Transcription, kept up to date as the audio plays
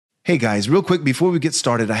Hey guys, real quick before we get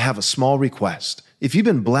started, I have a small request. If you've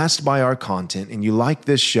been blessed by our content and you like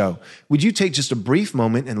this show, would you take just a brief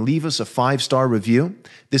moment and leave us a 5-star review?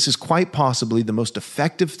 This is quite possibly the most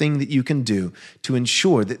effective thing that you can do to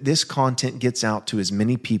ensure that this content gets out to as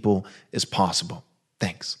many people as possible.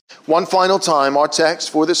 Thanks. One final time, our text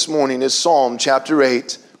for this morning is Psalm chapter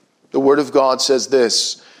 8. The Word of God says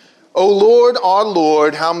this: O Lord, our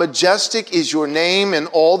Lord, how majestic is your name in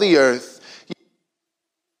all the earth.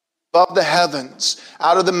 Above the heavens,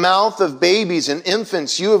 out of the mouth of babies and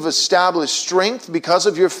infants, you have established strength because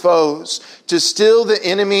of your foes, to still the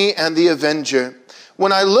enemy and the avenger.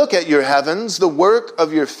 When I look at your heavens, the work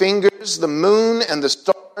of your fingers, the moon and the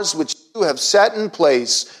stars which you have set in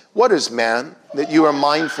place, what is man, that you are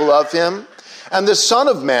mindful of him? And the Son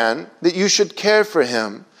of Man, that you should care for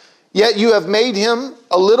him? Yet you have made him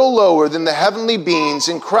a little lower than the heavenly beings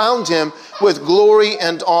and crowned him with glory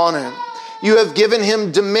and honor. You have given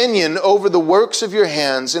him dominion over the works of your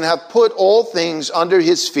hands and have put all things under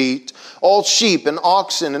his feet, all sheep and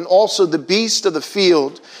oxen and also the beasts of the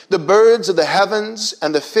field, the birds of the heavens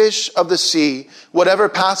and the fish of the sea, whatever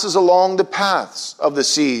passes along the paths of the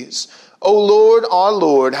seas. O Lord, our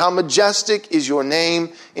Lord, how majestic is your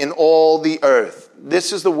name in all the earth.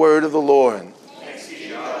 This is the word of the Lord.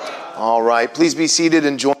 All right, please be seated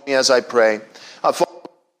and join me as I pray. Father, thank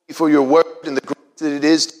you for your word and the grace that it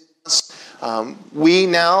is to us. We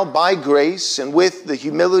now, by grace and with the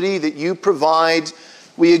humility that you provide,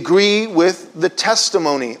 we agree with the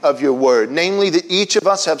testimony of your word, namely that each of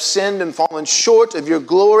us have sinned and fallen short of your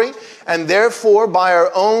glory, and therefore by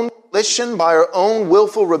our own volition, by our own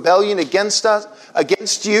willful rebellion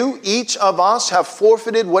against you, each of us have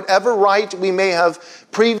forfeited whatever right we may have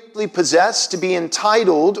previously possessed to be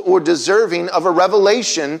entitled or deserving of a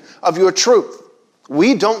revelation of your truth.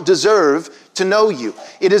 We don't deserve to know you.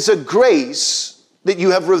 It is a grace that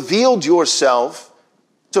you have revealed yourself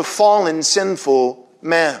to fallen, sinful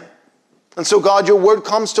man. And so, God, your word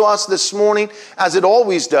comes to us this morning as it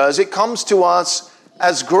always does. It comes to us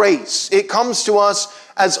as grace. It comes to us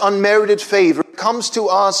as unmerited favor. It comes to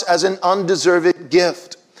us as an undeserved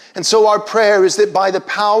gift. And so our prayer is that by the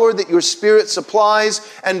power that your Spirit supplies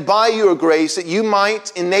and by your grace, that you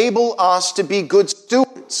might enable us to be good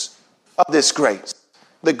stewards of this grace.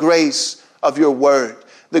 The grace of your word,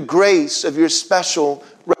 the grace of your special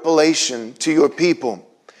revelation to your people.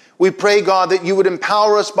 We pray, God, that you would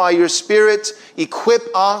empower us by your Spirit, equip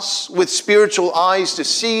us with spiritual eyes to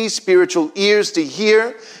see, spiritual ears to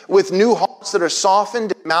hear, with new hearts that are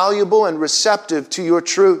softened, malleable, and receptive to your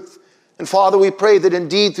truth. And Father, we pray that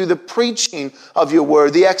indeed through the preaching of your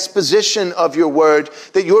word, the exposition of your word,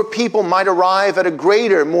 that your people might arrive at a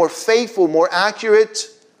greater, more faithful, more accurate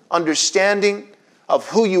understanding of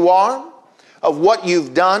who you are, of what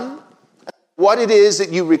you've done, what it is that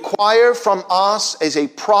you require from us as a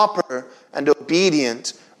proper and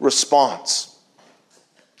obedient response.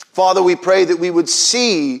 Father, we pray that we would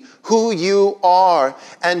see who you are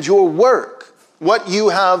and your work, what you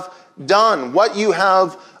have done, what you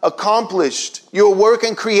have accomplished, your work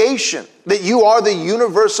in creation, that you are the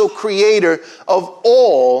universal creator of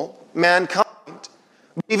all mankind.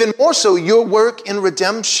 But even more so, your work in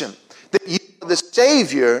redemption, that you are the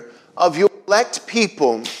Savior of your elect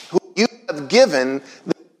people who you have given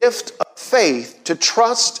the gift of faith to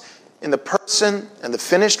trust in the person and the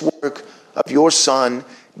finished work of your Son,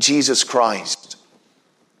 Jesus Christ.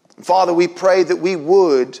 Father, we pray that we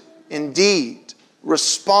would indeed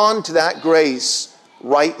respond to that grace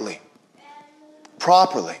rightly,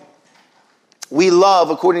 properly. We love,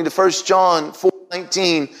 according to 1 John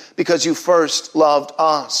 4:19, because you first loved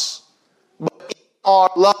us. But in our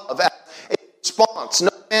love, as a response,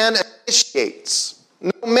 no man initiates.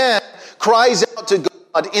 No man cries out to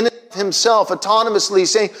God in and of himself autonomously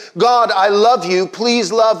saying, God, I love you,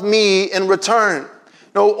 please love me in return.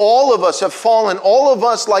 No, all of us have fallen. All of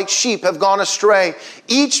us, like sheep, have gone astray.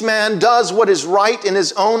 Each man does what is right in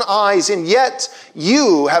his own eyes, and yet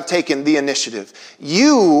you have taken the initiative.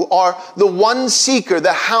 You are the one seeker,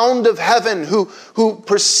 the hound of heaven, who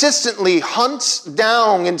persistently hunts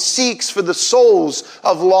down and seeks for the souls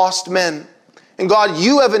of lost men. And God,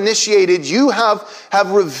 you have initiated, you have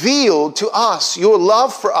revealed to us your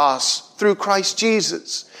love for us through Christ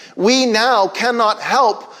Jesus. We now cannot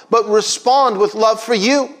help but respond with love for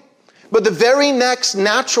you. But the very next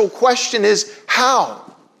natural question is,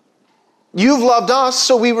 how? You've loved us,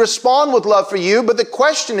 so we respond with love for you. But the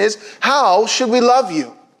question is, how should we love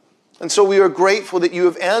you? And so we are grateful that you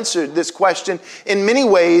have answered this question in many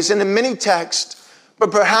ways and in many texts, but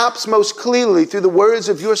perhaps most clearly through the words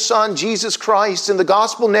of your Son, Jesus Christ, in the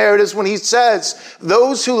gospel narratives when he says,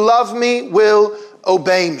 those who love me will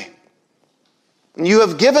obey me. And you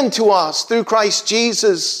have given to us through Christ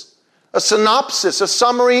Jesus a synopsis, a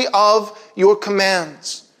summary of your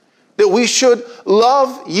commands. That we should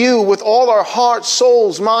love you with all our hearts,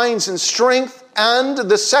 souls, minds, and strength. And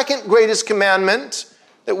the second greatest commandment,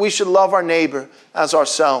 that we should love our neighbor as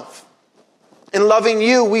ourselves. In loving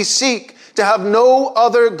you, we seek to have no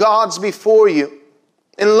other gods before you.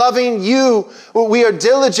 In loving you, we are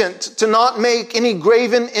diligent to not make any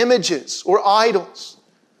graven images or idols.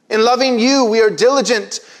 In loving you, we are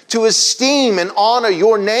diligent to esteem and honor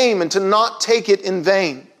your name and to not take it in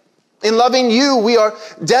vain. In loving you, we are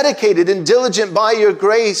dedicated and diligent by your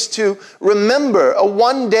grace to remember a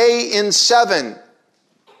one day in 7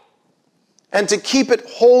 and to keep it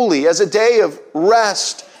holy as a day of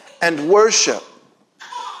rest and worship.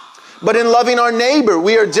 But in loving our neighbor,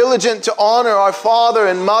 we are diligent to honor our father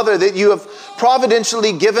and mother that you have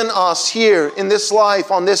providentially given us here in this life,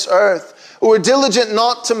 on this earth. We're diligent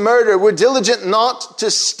not to murder. We're diligent not to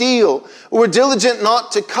steal. We're diligent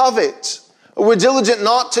not to covet. We're diligent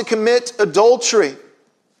not to commit adultery.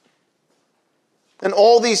 And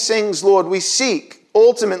all these things, Lord, we seek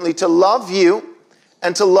ultimately to love you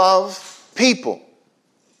and to love people.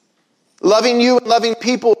 Loving you and loving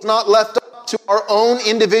people is not left up to our own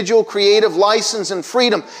individual creative license and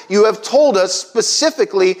freedom. You have told us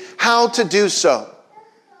specifically how to do so.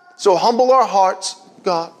 So humble our hearts,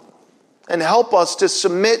 God, and help us to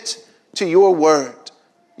submit to your word,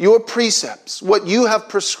 your precepts, what you have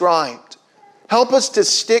prescribed. Help us to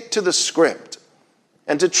stick to the script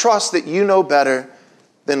and to trust that you know better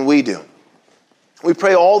than we do. We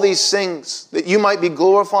pray all these things that you might be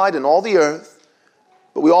glorified in all the earth.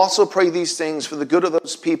 But we also pray these things for the good of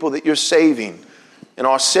those people that you're saving in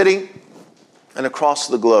our city and across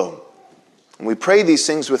the globe. And we pray these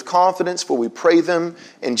things with confidence, for we pray them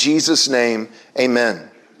in Jesus' name. Amen.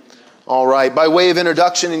 All right, by way of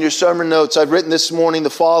introduction in your sermon notes, I've written this morning the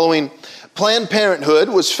following. Planned Parenthood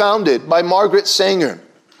was founded by Margaret Sanger,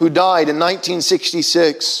 who died in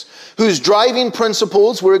 1966, whose driving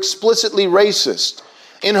principles were explicitly racist.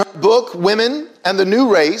 In her book, Women and the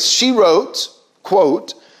New Race, she wrote,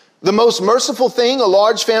 quote, "The most merciful thing a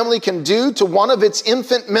large family can do to one of its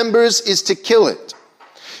infant members is to kill it."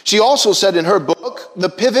 She also said in her book, The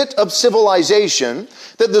Pivot of Civilization,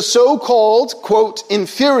 that the so-called, quote,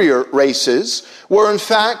 inferior races were in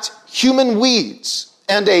fact human weeds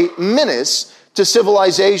and a menace to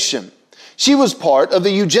civilization. She was part of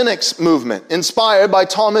the eugenics movement inspired by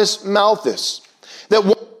Thomas Malthus that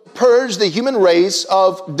wanted to purge the human race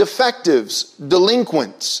of defectives,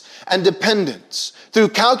 delinquents, and dependents through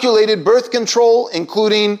calculated birth control,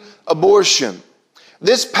 including abortion.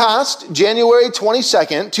 This past January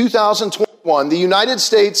 22nd, 2021, the United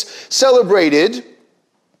States celebrated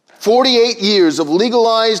 48 years of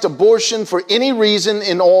legalized abortion for any reason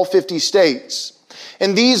in all 50 states.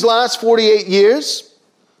 In these last 48 years,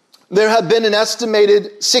 there have been an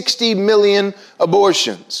estimated 60 million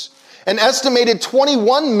abortions. An estimated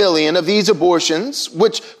 21 million of these abortions,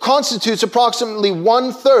 which constitutes approximately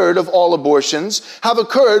 1/3 of all abortions, have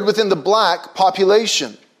occurred within the black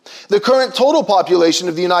population. The current total population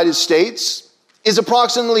of the United States is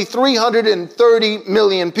approximately 330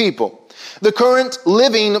 million people. The current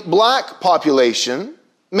living black population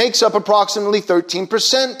makes up approximately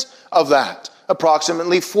 13% of that,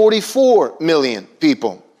 approximately 44 million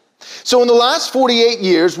people. So in the last 48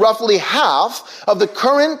 years, roughly half of the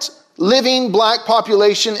current living black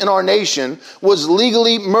population in our nation was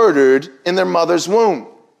legally murdered in their mother's womb.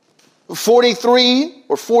 43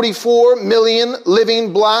 or 44 million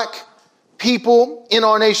living black people in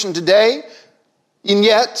our nation today, and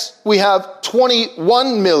yet we have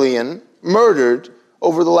 21 million murdered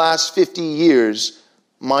over the last 50 years,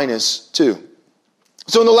 minus 2.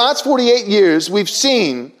 So in the last 48 years, we've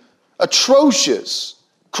seen atrocious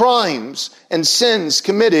crimes and sins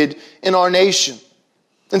committed in our nation.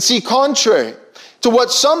 And see, contrary to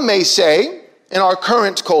what some may say in our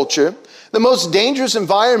current culture, the most dangerous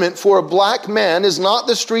environment for a black man is not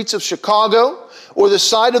the streets of Chicago or the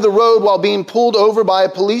side of the road while being pulled over by a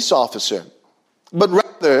police officer, but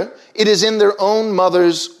rather it is in their own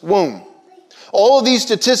mother's womb. All of these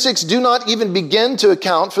statistics do not even begin to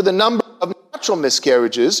account for the number of natural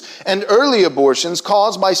miscarriages and early abortions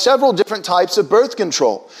caused by several different types of birth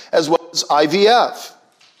control, as well as IVF.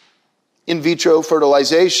 In vitro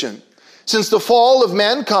fertilization. Since the fall of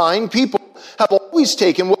mankind, people have always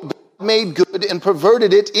taken what God made good and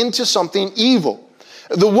perverted it into something evil.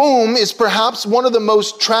 The womb is perhaps one of the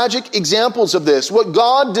most tragic examples of this. What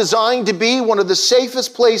God designed to be one of the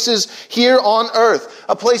safest places here on earth,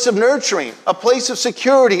 a place of nurturing, a place of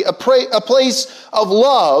security, a place of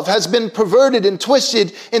love, has been perverted and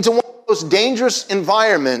twisted into one of most dangerous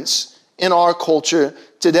environments in our culture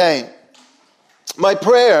today. My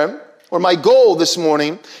prayer, or my goal this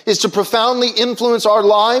morning, is to profoundly influence our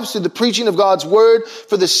lives through the preaching of God's word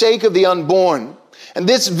for the sake of the unborn. And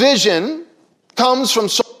this vision comes from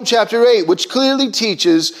Psalm chapter 8, which clearly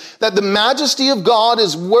teaches that the majesty of God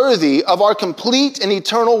is worthy of our complete and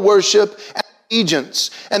eternal worship and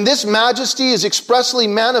allegiance. And this majesty is expressly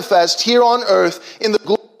manifest here on earth in the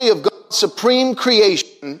glory of God's supreme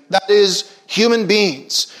creation, that is, human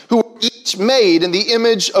beings, who are each made in the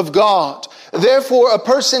image of God. Therefore, a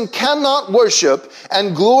person cannot worship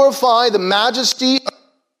and glorify the majesty of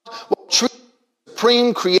God while treating the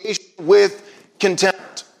supreme creation with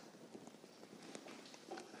contempt.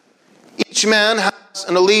 Each man has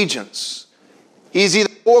an allegiance. He's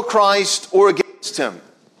either for Christ or against him.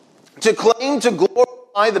 To claim to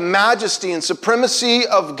glorify the majesty and supremacy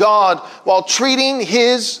of God while treating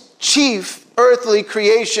his chief earthly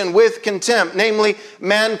creation with contempt, namely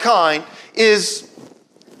mankind, is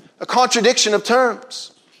a contradiction of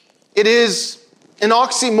terms. It is an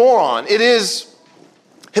oxymoron. It is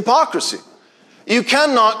hypocrisy. You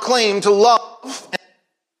cannot claim to love and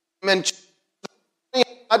majesty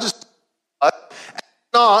and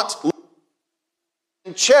not love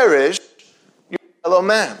and cherish your fellow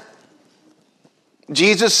man.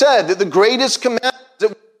 Jesus said that the greatest commandment is that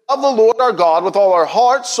we love the Lord our God with all our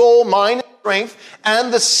heart, soul, mind, and strength.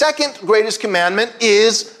 And the second greatest commandment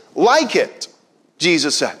is like it.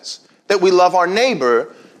 Jesus says that we love our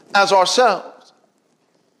neighbor as ourselves.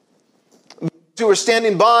 Those who are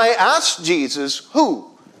standing by ask Jesus,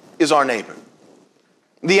 who is our neighbor?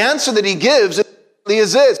 The answer that he gives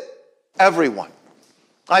is this: everyone.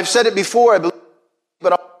 I've said it before, I believe,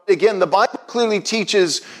 but I'll say it again. The Bible clearly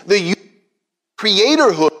teaches the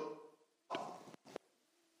creatorhood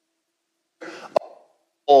of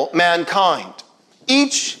all mankind.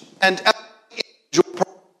 Each and every individual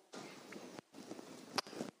person.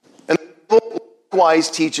 And the Bible likewise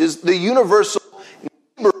teaches the universal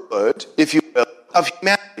neighborhood, if you will, of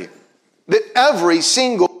humanity. That every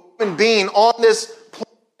single human being on this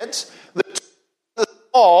planet, the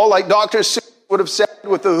small, like Dr. Seuss would have said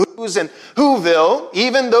with the Who's and Whoville,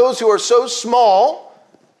 even those who are so small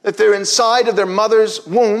that they're inside of their mother's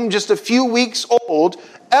womb, just a few weeks old,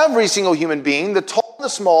 every single human being, the tall and the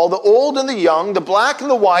small, the old and the young, the black and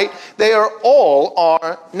the white, they are all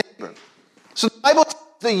our neighbor. So the Bible tells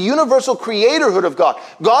the universal creatorhood of God.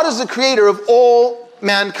 God is the creator of all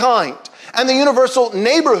mankind. And the universal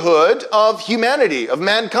neighborhood of humanity, of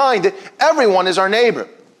mankind, that everyone is our neighbor.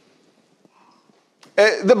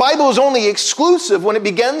 The Bible is only exclusive when it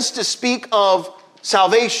begins to speak of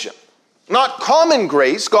salvation. Not common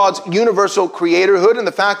grace, God's universal creatorhood, and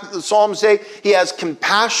the fact that the Psalms say he has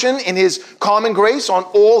compassion in his common grace on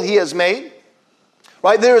all he has made.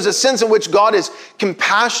 Right? There is a sense in which God is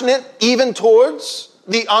compassionate even towards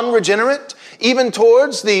the unregenerate, even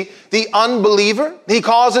towards the unbeliever. He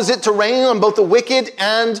causes it to rain on both the wicked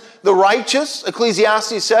and the righteous,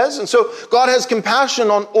 Ecclesiastes says. And so God has compassion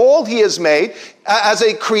on all he has made. As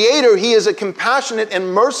a creator, he is a compassionate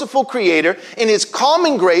and merciful creator. In his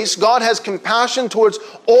common grace, God has compassion towards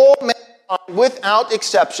all mankind without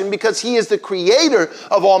exception, because he is the creator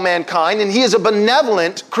of all mankind, and he is a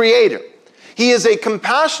benevolent creator. He is a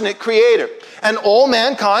compassionate creator. And all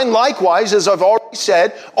mankind, likewise, as I've already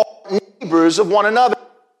said, are neighbors of one another.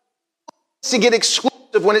 To get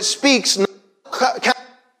exclusive when it speaks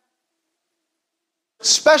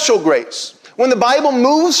special grace. When the Bible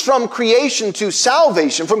moves from creation to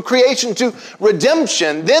salvation, from creation to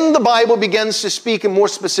redemption, then the Bible begins to speak in more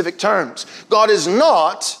specific terms. God is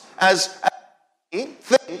not, as we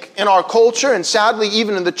think in our culture, and sadly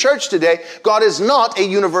even in the church today, God is not a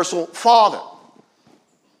universal father.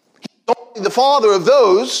 He's only the father of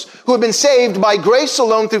those who have been saved by grace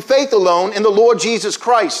alone, through faith alone, in the Lord Jesus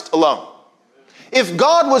Christ alone. If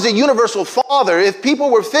God was a universal father, if people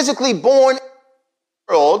were physically born in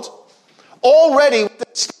the world, already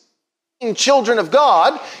with the children of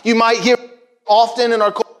God, you might hear often in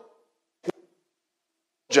our culture,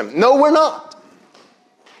 no, we're not.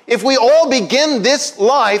 If we all begin this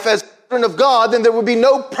life as children of God, then there would be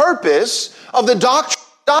no purpose of the doctrine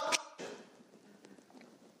of adoption.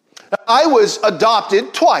 I was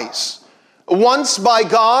adopted twice. Once by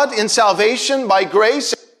God in salvation, by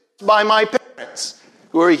grace, and by my parents,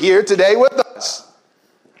 who are here today with us.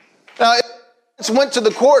 Now, went to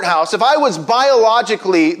the courthouse, if I was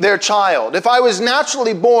biologically their child, if I was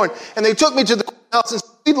naturally born, and they took me to the courthouse and said,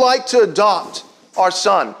 we'd like to adopt our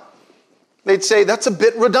son, they'd say, that's a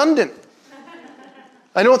bit redundant.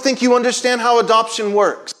 I don't think you understand how adoption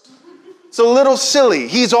works. It's a little silly.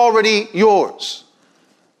 He's already yours.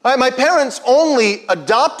 My parents only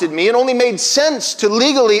adopted me. It only made sense to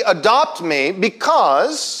legally adopt me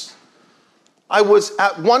because I was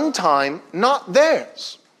at one time not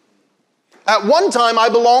theirs. At one time I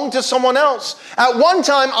belonged to someone else. At one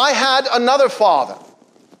time I had another father.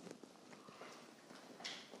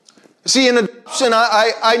 See, in adoption,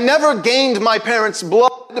 I never gained my parents'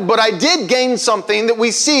 blood, but I did gain something that we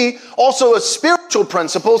see also a spiritual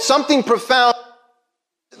principle, something profound,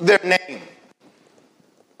 their name.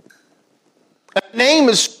 A name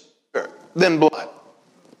is stronger than blood.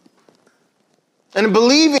 And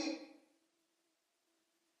believing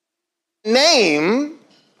name,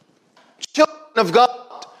 children of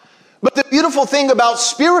God. But the beautiful thing about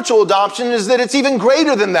spiritual adoption is that it's even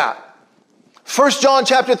greater than that. 1 John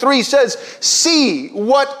chapter 3 says, see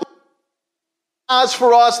what has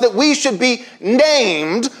for us that we should be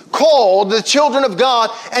named, called the children of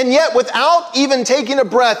God, and yet without even taking a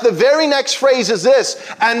breath, the very next phrase is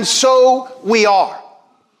this, and so we are.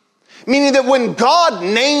 Meaning that when God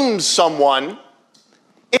names someone,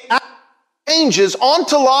 it changes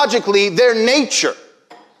ontologically their nature.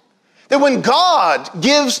 That when God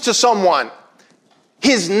gives to someone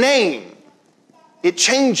his name, it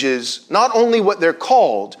changes not only what they're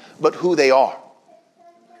called, but who they are.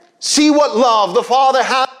 See what love the Father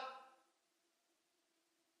has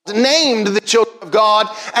named the children of God,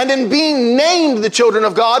 and in being named the children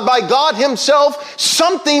of God by God himself,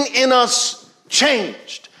 something in us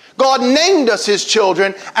changed. God named us his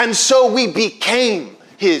children, and so we became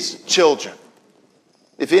his children.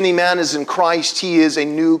 If any man is in Christ, he is a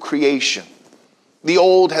new creation. The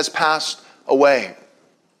old has passed away.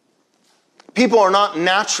 People are not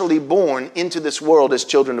naturally born into this world as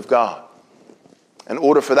children of God. In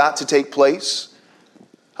order for that to take place,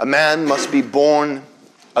 a man must be born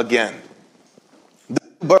again. The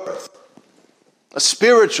birth, a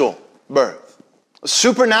spiritual birth, a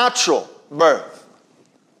supernatural birth,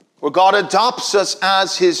 where God adopts us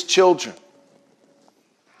as his children.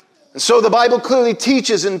 And so the Bible clearly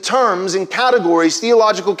teaches in terms, in categories,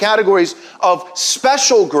 theological categories of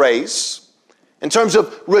special grace. In terms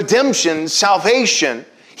of redemption, salvation,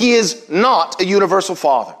 he is not a universal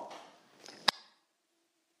father.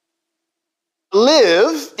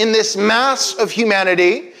 Live in this mass of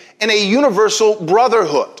humanity in a universal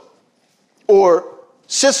brotherhood or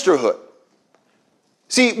sisterhood.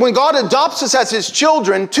 See, when God adopts us as his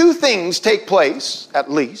children, two things take place, at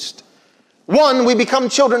least. One, we become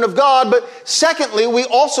children of God, but secondly, we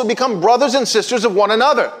also become brothers and sisters of one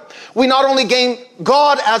another. We not only gain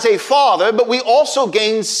God as a father, but we also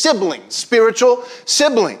gain siblings, spiritual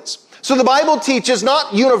siblings. So the Bible teaches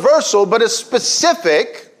not universal, but a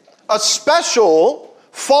specific, a special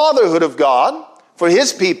fatherhood of God for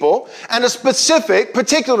his people, and a specific,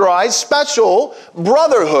 particularized, special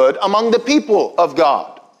brotherhood among the people of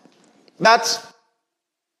God. That's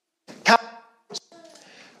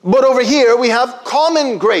But over here we have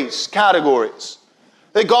common grace categories.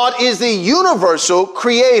 That God is the universal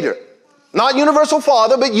creator. Not universal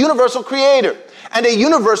father, but universal creator. And a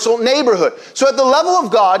universal neighborhood. So at the level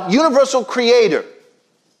of God, universal creator,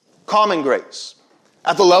 common grace.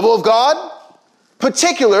 At the level of God,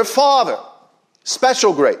 particular father,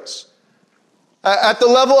 special grace. At the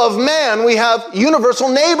level of man, we have universal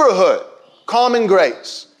neighborhood, common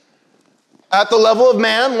grace. At the level of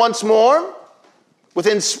man, once more,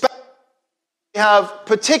 within special, we have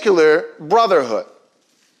particular brotherhood.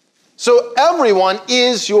 So everyone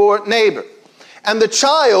is your neighbor. And the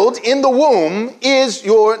child in the womb is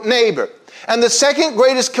your neighbor. And the second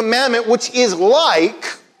greatest commandment, which is like,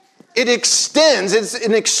 it extends, it's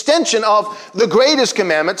an extension of the greatest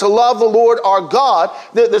commandment, to love the Lord our God.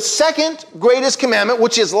 The second greatest commandment,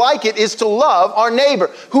 which is like it, is to love our neighbor.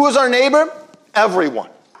 Who is our neighbor? Everyone.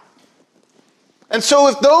 And so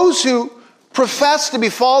if those who profess to be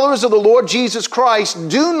followers of the Lord Jesus Christ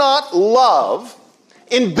do not love,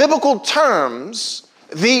 in biblical terms,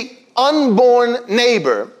 the unborn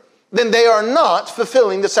neighbor, then they are not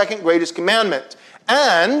fulfilling the second greatest commandment.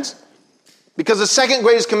 And because the second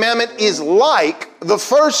greatest commandment is like the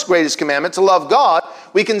first greatest commandment, to love God,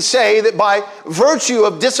 we can say that by virtue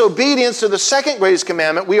of disobedience to the second greatest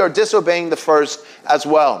commandment, we are disobeying the first as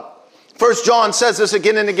well. 1 John says this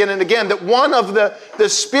again and again and again, that one of the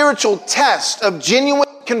spiritual tests of genuine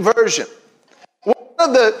conversion, one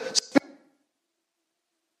of the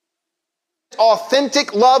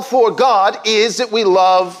authentic love for God is that we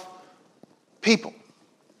love people.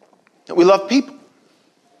 That we love people.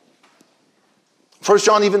 1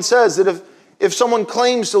 John even says that if someone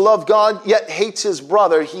claims to love God yet hates his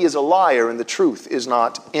brother, he is a liar and the truth is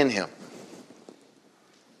not in him.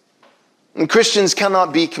 And Christians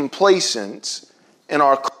cannot be complacent in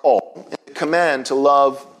our call, in the command to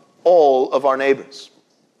love all of our neighbors.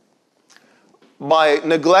 By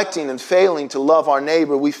neglecting and failing to love our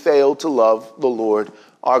neighbor, we fail to love the Lord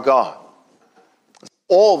our God.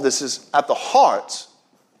 All of this is at the heart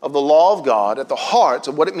of the law of God, at the heart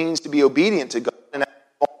of what it means to be obedient to God. And as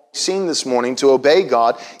we've seen this morning, to obey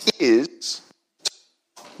God is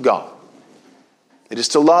God. It is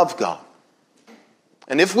to love God.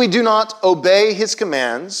 And if we do not obey his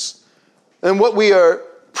commands, then what we are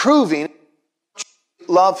proving is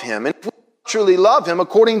love him. And if we truly love him,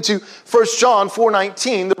 according to 1 John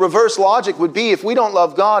 4:19, the reverse logic would be if we don't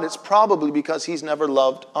love God, it's probably because he's never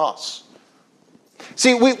loved us.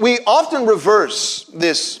 See, we often reverse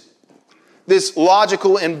this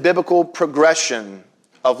logical and biblical progression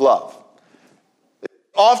of love.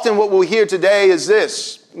 Often what we'll hear today is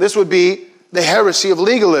this. This would be the heresy of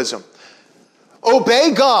legalism.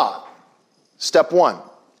 Obey God, step one.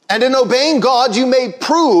 And in obeying God, you may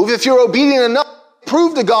prove, if you're obedient enough,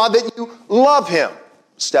 prove to God that you love him,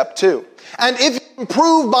 step two. And if you can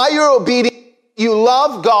prove by your obedience you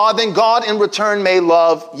love God, then God in return may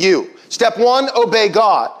love you. Step one, obey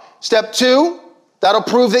God. Step two, that'll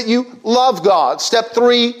prove that you love God. Step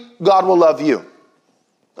three, God will love you.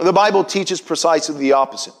 The Bible teaches precisely the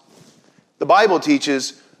opposite. The Bible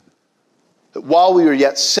teaches that while we were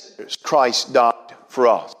yet sinners, Christ died for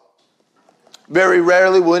us. Very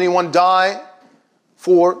rarely will anyone die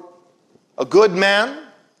for a good man,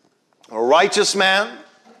 a righteous man.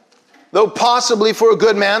 Though possibly for a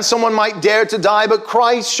good man, someone might dare to die, but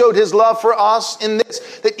Christ showed his love for us in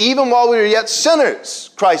this, that even while we were yet sinners,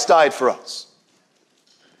 Christ died for us.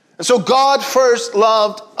 And so God first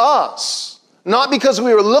loved us, not because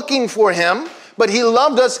we were looking for him, but he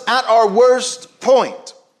loved us at our worst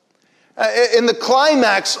point. In the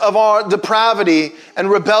climax of our depravity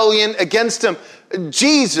and rebellion against him,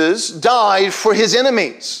 Jesus died for his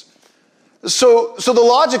enemies. So the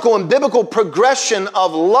logical and biblical progression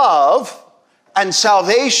of love and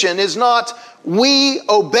salvation is not we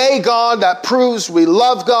obey God, that proves we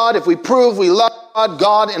love God. If we prove we love God,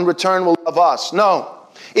 God in return will love us. No.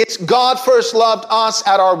 It's God first loved us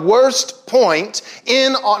at our worst point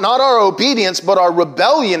in not our obedience, but our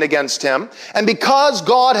rebellion against him. And because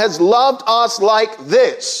God has loved us like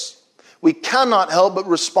this, we cannot help but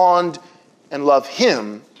respond and love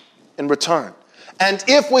him in return. And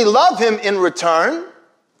if we love him in return,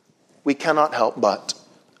 we cannot help but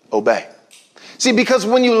obey. See, because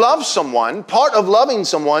when you love someone, part of loving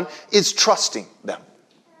someone is trusting them.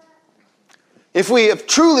 If we have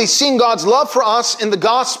truly seen God's love for us in the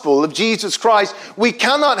gospel of Jesus Christ, we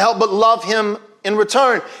cannot help but love him in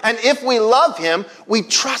return. And if we love him, we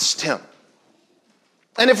trust him.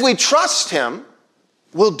 And if we trust him,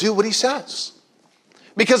 we'll do what he says.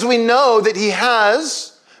 Because we know that he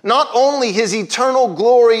has not only his eternal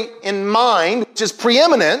glory in mind, which is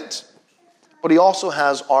preeminent, but he also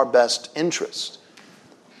has our best interest.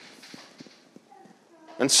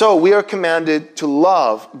 And so we are commanded to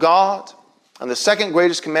love God. And the second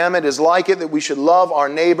greatest commandment is like it, that we should love our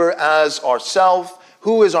neighbor as ourselves.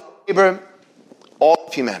 Who is our neighbor? All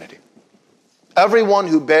of humanity. Everyone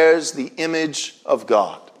who bears the image of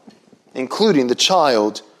God, including the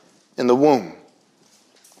child in the womb.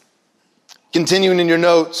 Continuing in your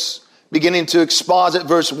notes, beginning to exposit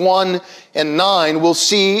verse 1 and 9, we'll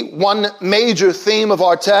see one major theme of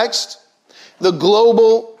our text, the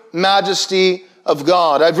global majesty of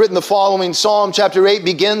God. I've written the following. Psalm chapter 8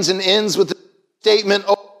 begins and ends with the statement,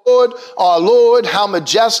 O Lord, our Lord, how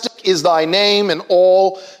majestic is thy name in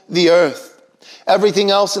all the earth. Everything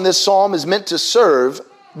else in this psalm is meant to serve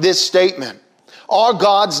this statement. Our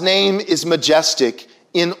God's name is majestic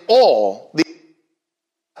in all the earth.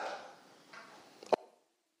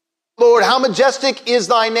 Lord, how majestic is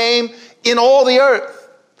thy name in all the earth.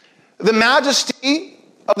 The majesty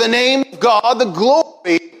of the name of God, the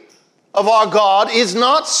glory of our God, is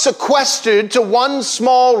not sequestered to one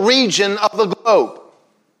small region of the globe.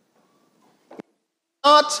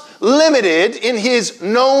 Not limited in his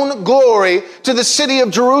known glory to the city of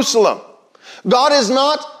Jerusalem. God is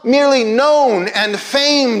not merely known and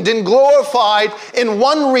famed and glorified in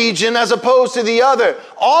one region as opposed to the other.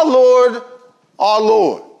 Our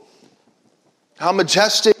Lord, how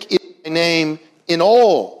majestic is thy name in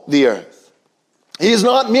all the earth. He is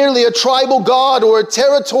not merely a tribal god or a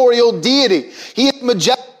territorial deity. He is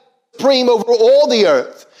majestic, supreme over all the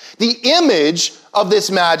earth. The image of this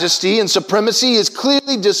majesty and supremacy is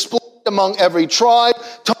clearly displayed among every tribe,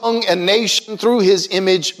 tongue, and nation through his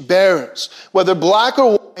image bearers, whether black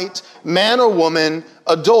or white, man or woman,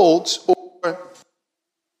 adult or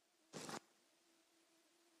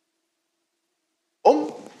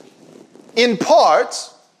in part,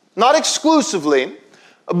 not exclusively,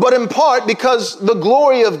 but in part because the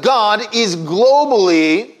glory of God is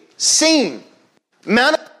globally seen,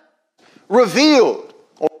 manifested, revealed,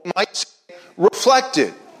 or you might say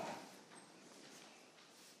reflected.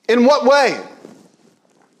 In what way?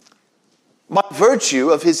 By virtue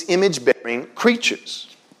of his image-bearing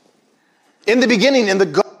creatures. In the beginning, in the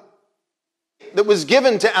garden that was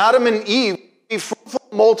given to Adam and Eve, be fruitful,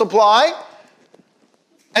 multiply,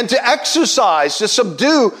 and to exercise, to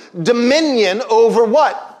subdue dominion over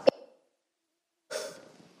what?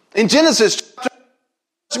 In Genesis, chapter,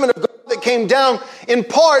 judgment of God that came down, in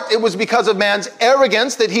part it was because of man's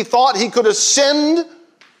arrogance that he thought he could ascend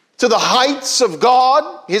to the heights of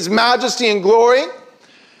God, his majesty and glory,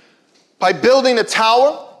 by building a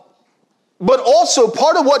tower. But also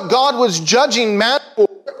part of what God was judging man for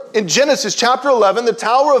in Genesis chapter 11, the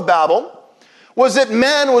Tower of Babel, was that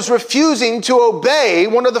man was refusing to obey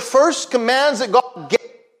one of the first commands that God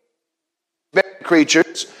gave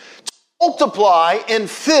creatures, to multiply and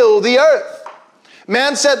fill the earth.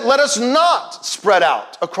 Man said, let us not spread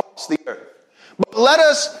out across the earth, but let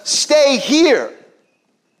us stay here.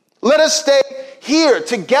 Let us stay here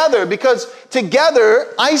together, because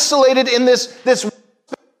together, isolated in this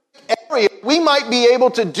area, we might be able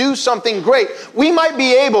to do something great. We might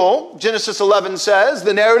be able, Genesis 11 says,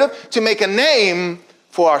 the narrative, to make a name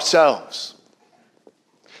for ourselves.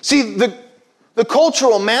 See, the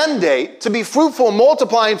cultural mandate to be fruitful,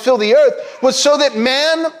 multiply, and fill the earth was so that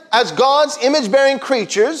man, as God's image-bearing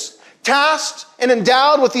creatures, tasked and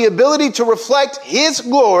endowed with the ability to reflect his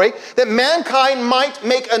glory, that mankind might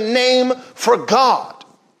make a name for God.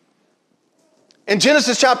 In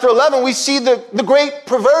Genesis chapter 11, we see the great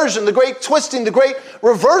perversion, the great twisting, the great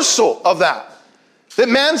reversal of that. That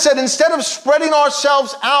man said, instead of spreading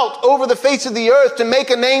ourselves out over the face of the earth to make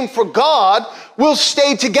a name for God, we'll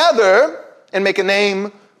stay together and make a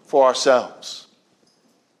name for ourselves.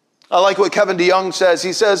 I like what Kevin DeYoung says.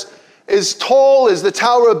 He says, as tall as the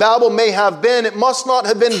Tower of Babel may have been, it must not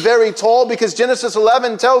have been very tall, because Genesis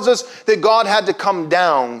 11 tells us that God had to come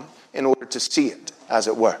down in order to see it, as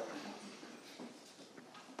it were.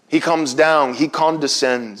 He comes down, he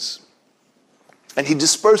condescends, and he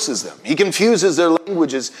disperses them. He confuses their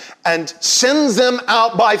languages and sends them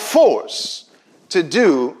out by force to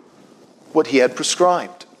do what he had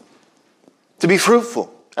prescribed. To be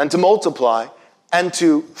fruitful and to multiply and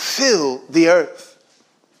to fill the earth.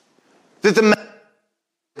 That the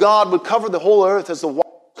God would cover the whole earth as the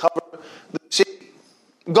waters cover the sea.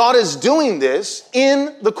 God is doing this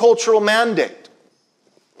in the cultural mandate.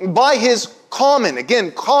 By his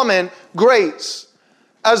common grace.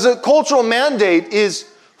 As the cultural mandate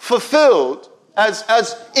is fulfilled,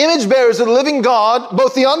 as image bearers of the living God,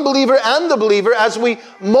 both the unbeliever and the believer, as we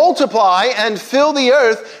multiply and fill the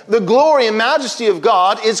earth, the glory and majesty of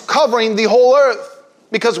God is covering the whole earth.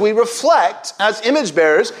 Because we reflect, as image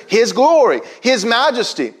bearers, his glory, his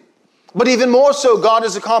majesty. But even more so, God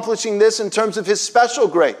is accomplishing this in terms of his special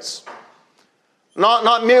grace.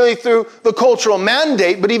 Not merely through the cultural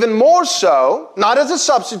mandate, but even more so, not as a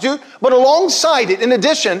substitute, but alongside it, in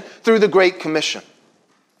addition, through the Great Commission.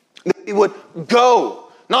 That we would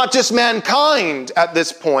go, not just mankind at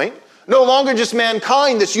this point, no longer just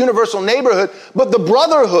mankind, this universal neighborhood, but the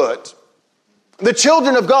brotherhood, the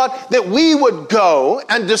children of God, that we would go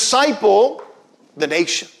and disciple the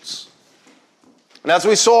nations. And as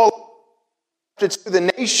we saw,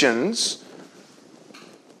 the nations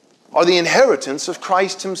are the inheritance of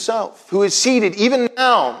Christ himself, who is seated even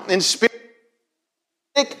now in spirit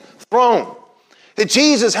throne. That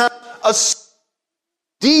Jesus has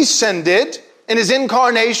descended in his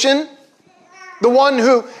incarnation, the one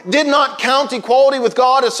who did not count equality with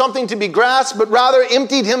God as something to be grasped, but rather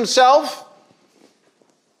emptied himself.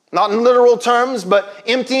 Not in literal terms, but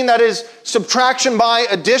emptying, that is subtraction by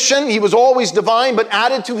addition. He was always divine, but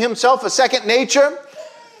added to himself a second nature,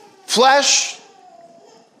 flesh.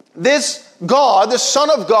 This God, the Son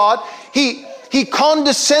of God, he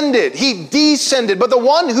condescended, he descended. But the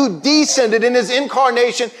one who descended in his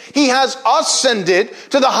incarnation, he has ascended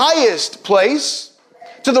to the highest place,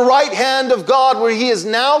 to the right hand of God, where he is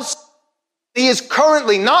now. He is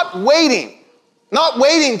currently not waiting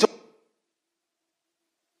to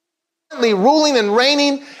ruling and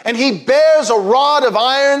reigning, and he bears a rod of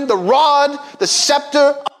iron, the scepter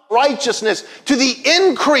of righteousness. To the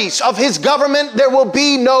increase of his government, there will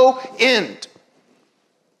be no end.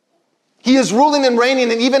 He is ruling and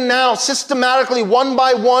reigning, and even now, systematically, one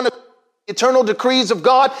by one, eternal decrees of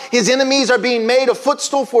God, his enemies are being made a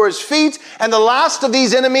footstool for his feet, and the last of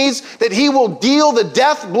these enemies that he will deal the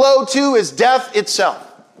death blow to is death itself.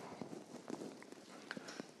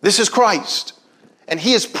 This is Christ. And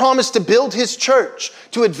he has promised to build his church,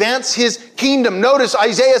 to advance his kingdom. Notice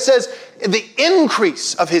Isaiah says the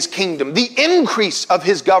increase of his kingdom, the increase of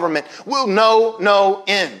his government will know no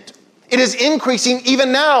end. It is increasing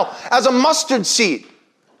even now as a mustard seed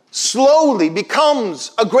slowly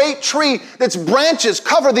becomes a great tree that's branches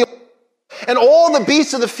cover the earth. And all the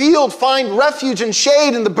beasts of the field find refuge and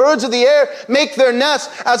shade, and the birds of the air make their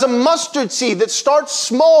nests. As a mustard seed that starts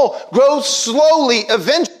small, grows slowly,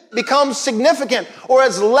 eventually becomes significant, or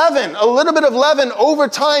as leaven, a little bit of leaven over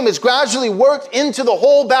time is gradually worked into the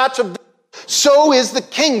whole batch of dough, so is the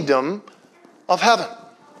kingdom of heaven.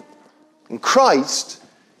 And Christ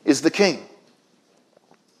is the king.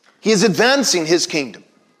 He is advancing his kingdom.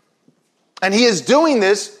 And he is doing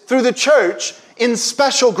this through the church in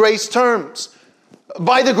special grace terms.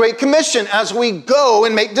 By the Great Commission, as we go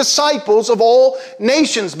and make disciples of all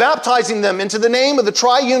nations, baptizing them into the name of the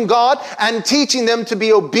triune God and teaching them to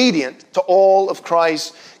be obedient to all of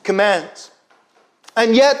Christ's commands.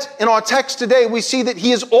 And yet, in our text today, we see that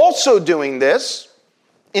he is also doing this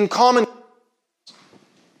in common,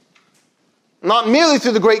 not merely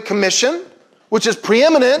through the Great Commission, which is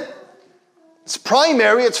preeminent, it's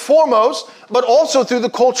primary, it's foremost, but also through the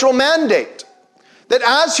cultural mandate. That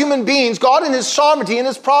as human beings, God in his sovereignty and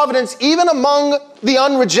his providence, even among the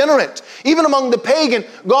unregenerate, even among the pagan,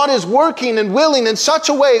 God is working and willing in such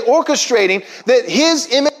a way, orchestrating that his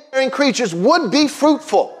image-bearing creatures would be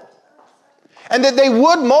fruitful, and that they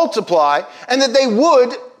would multiply, and that they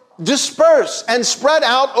would disperse and spread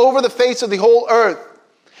out over the face of the whole earth.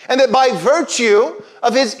 And that by virtue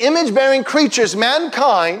of his image-bearing creatures,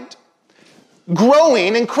 mankind,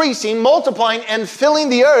 growing, increasing, multiplying, and filling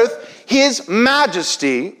the earth, his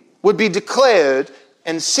majesty would be declared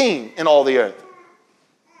and seen in all the earth.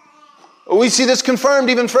 We see this confirmed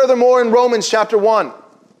even furthermore in Romans chapter 1.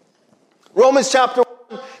 Romans chapter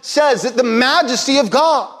 1 says that the majesty of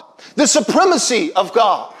God, the supremacy of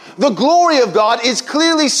God, the glory of God is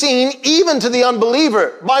clearly seen even to the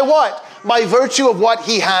unbeliever. By what? By virtue of what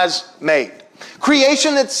he has made.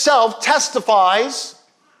 Creation itself testifies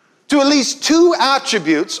to at least two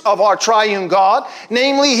attributes of our triune God,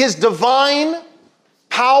 namely his divine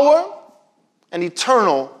power and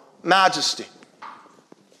eternal majesty.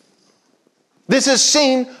 This is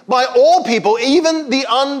seen by all people, even the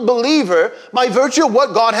unbeliever, by virtue of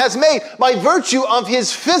what God has made, by virtue of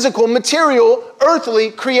his physical, material, earthly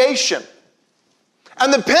creation.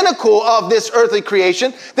 And the pinnacle of this earthly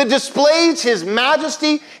creation that displays his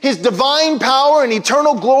majesty, his divine power and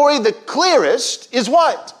eternal glory the clearest is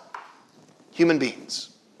what? Human beings,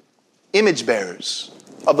 image bearers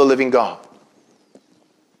of the living God.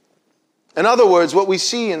 In other words, what we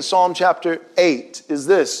see in Psalm chapter 8 is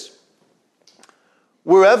this: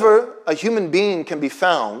 wherever a human being can be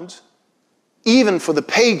found, even for the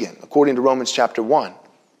pagan, according to Romans chapter 1,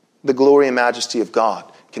 the glory and majesty of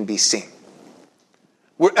God can be seen.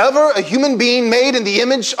 Wherever a human being made in the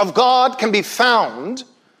image of God can be found,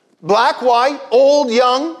 black, white, old,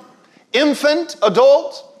 young, infant,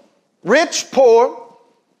 adult, rich, poor,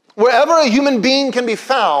 wherever a human being can be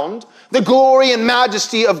found, the glory and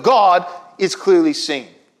majesty of God is clearly seen.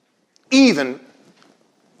 Even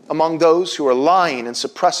among those who are lying and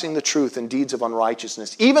suppressing the truth in deeds of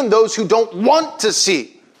unrighteousness. Even those who don't want to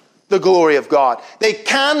see the glory of God. They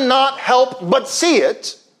cannot help but see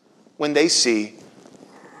it when they see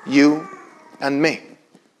you and me.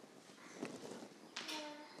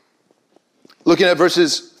 Looking at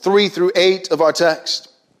verses 3 through 8 of our text.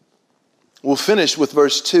 We'll finish with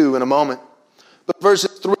verse 2 in a moment. But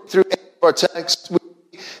verses 3 through 8 of our text, we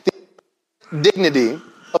see the dignity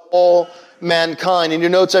of all mankind. In your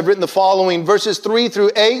notes, I've written the following. Verses 3 through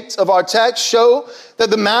 8 of our text show that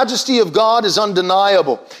the majesty of God is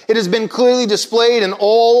undeniable. It has been clearly displayed in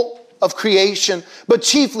all of creation, but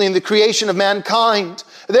chiefly in the creation of mankind.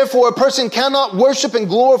 Therefore, a person cannot worship and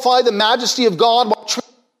glorify the majesty of God while treating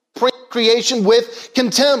creation with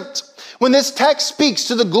contempt. When this text speaks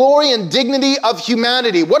to the glory and dignity of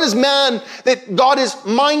humanity, what is man that God is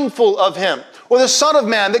mindful of him? Or the Son of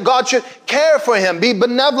Man that God should care for him, be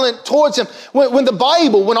benevolent towards him? When the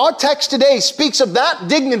Bible, when our text today speaks of that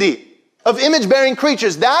dignity of image-bearing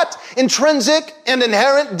creatures, that intrinsic and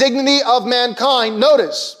inherent dignity of mankind,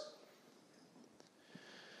 notice,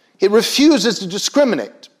 it refuses to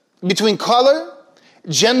discriminate between color,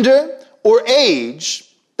 gender, or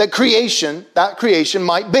age that creation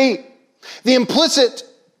might be. The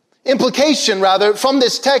implication from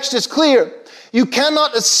this text is clear. You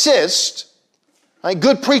cannot assist. Right?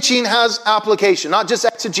 Good preaching has application, not just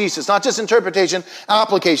exegesis, not just interpretation,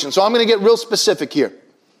 application. So I'm going to get real specific here.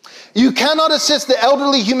 You cannot assist the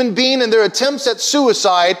elderly human being in their attempts at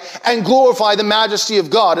suicide and glorify the majesty of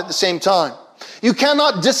God at the same time. You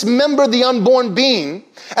cannot dismember the unborn being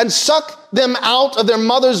and suck them out of their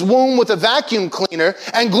mother's womb with a vacuum cleaner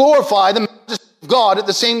and glorify the majesty of God at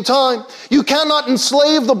the same time. You cannot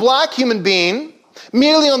enslave the black human being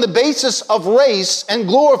merely on the basis of race and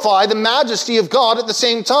glorify the majesty of God at the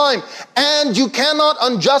same time. And you cannot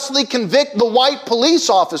unjustly convict the white police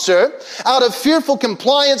officer out of fearful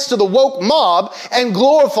compliance to the woke mob and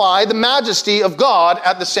glorify the majesty of God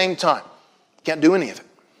at the same time. Can't do any of it.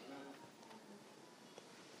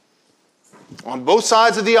 On both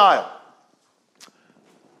sides of the aisle,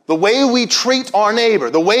 the way we treat our neighbor,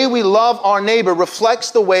 the way we love our neighbor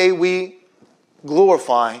reflects the way we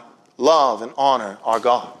glorify, love, and honor our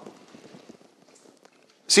God.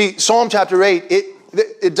 See, Psalm chapter 8,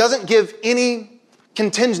 it doesn't give any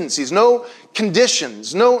contingencies, no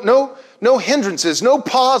conditions, no hindrances, no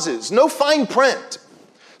pauses, no fine print.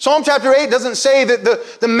 Psalm chapter 8 doesn't say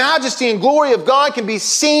that the majesty and glory of God can be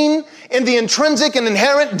seen in the intrinsic and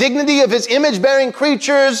inherent dignity of his image-bearing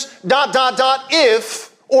creatures,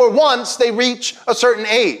 if or once they reach a certain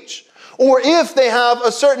age, or if they have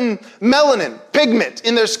a certain melanin pigment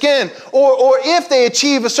in their skin, or if they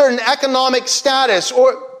achieve a certain economic status,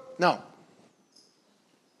 no.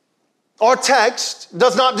 Our text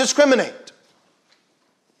does not discriminate.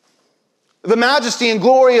 The majesty and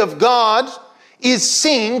glory of God is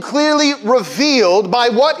seen, clearly revealed by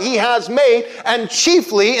what he has made, and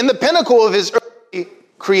chiefly in the pinnacle of his earthly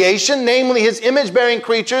creation, namely his image-bearing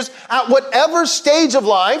creatures, at whatever stage of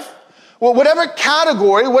life, whatever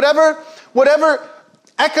category, whatever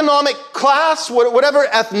economic class, whatever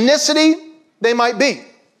ethnicity they might be.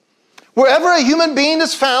 Wherever a human being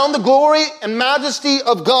is found, the glory and majesty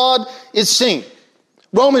of God is seen.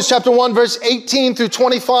 Romans chapter 1, verse 18 through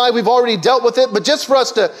 25, we've already dealt with it, but just for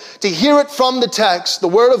us to hear it from the text, the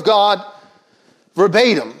word of God,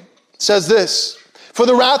 verbatim, says this: "For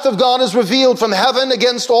the wrath of God is revealed from heaven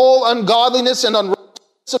against all ungodliness and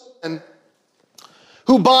unrighteousness of men,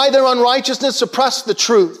 who by their unrighteousness suppress the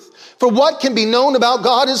truth. For what can be known about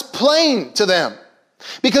God is plain to them,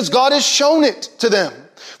 because God has shown it to them.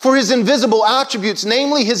 For his invisible attributes,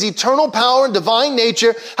 namely his eternal power and divine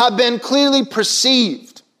nature, have been clearly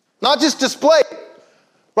perceived." Not just displayed,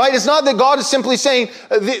 right? It's not that God is simply saying,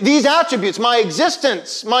 these attributes, my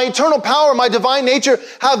existence, my eternal power, my divine nature,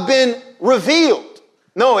 have been revealed.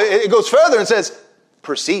 No, it goes further and says,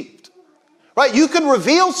 perceived. Right? You could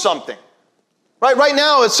reveal something. Right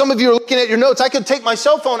now, as some of you are looking at your notes, I could take my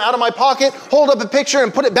cell phone out of my pocket, hold up a picture,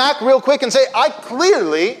 and put it back real quick and say, I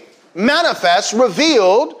clearly manifest,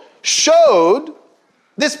 revealed, showed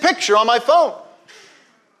this picture on my phone.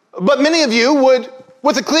 But many of you would,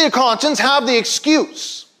 with a clear conscience, have the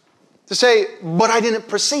excuse to say, but I didn't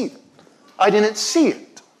perceive it. I didn't see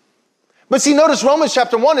it. But see, notice Romans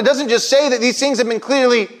chapter 1, it doesn't just say that these things have been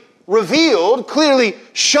clearly revealed, clearly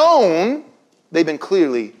shown, they've been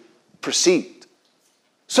clearly perceived.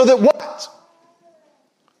 So that what?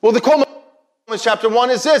 Well, the culmination of Romans chapter 1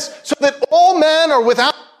 is this: so that all men are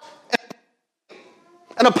without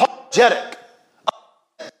an apologetic,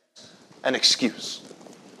 an excuse.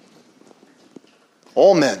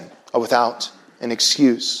 All men are without an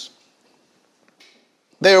excuse.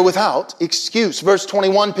 They are without excuse. Verse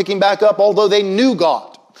 21, picking back up, although they knew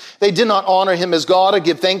God, they did not honor him as God or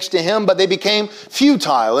give thanks to him, but they became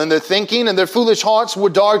futile in their thinking, and their foolish hearts were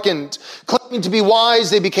darkened. Claiming to be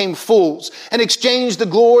wise, they became fools, and exchanged the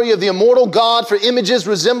glory of the immortal God for images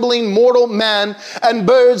resembling mortal man, and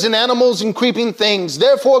birds and animals and creeping things.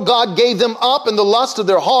 Therefore God gave them up in the lust of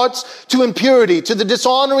their hearts to impurity, to the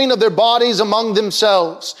dishonoring of their bodies among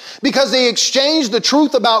themselves, because they exchanged the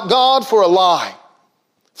truth about God for a lie.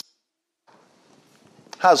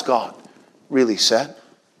 Has God really said?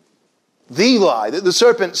 The lie that the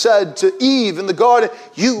serpent said to Eve in the garden,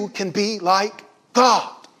 you can be like God.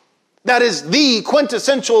 That is the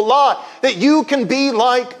quintessential lie, that you can be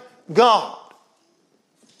like God.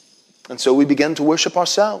 And so we begin to worship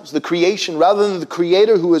ourselves, the creation, rather than the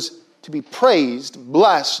Creator, who is to be praised,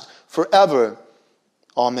 blessed forever.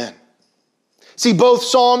 Amen. See, both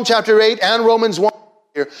Psalm chapter 8 and Romans 1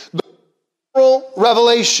 here, natural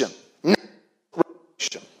revelation.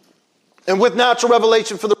 And with natural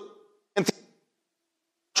revelation for the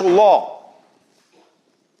natural law.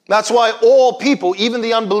 That's why all people, even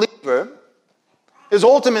the unbeliever, is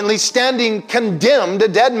ultimately standing condemned, a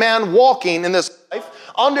dead man walking in this life,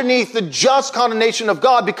 underneath the just condemnation of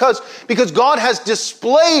God, because God has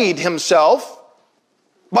displayed himself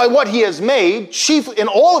by what he has made, chiefly in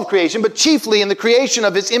all of creation, but chiefly in the creation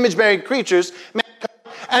of his image-bearing creatures, mankind,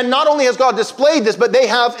 And not only has God displayed this, but they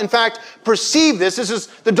have, in fact, perceived this. This is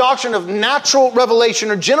the doctrine of natural revelation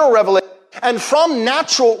or general revelation. And from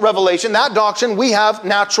natural revelation, that doctrine, we have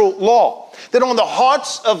natural law. That on the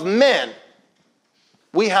hearts of men,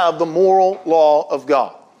 we have the moral law of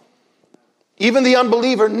God. Even the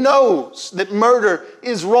unbeliever knows that murder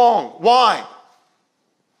is wrong. Why?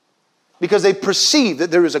 Because they perceive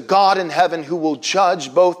that there is a God in heaven who will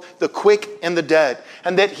judge both the quick and the dead,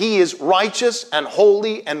 and that he is righteous and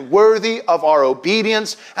holy and worthy of our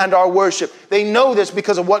obedience and our worship. They know this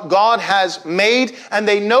because of what God has made, and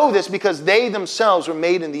they know this because they themselves were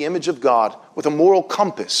made in the image of God with a moral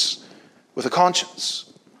compass, with a conscience.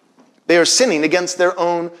 They are sinning against their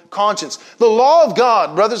own conscience. The law of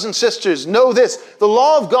God, brothers and sisters, know this. The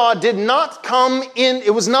law of God did not come in,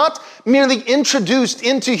 it was not merely introduced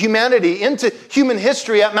into humanity, into human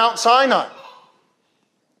history at Mount Sinai.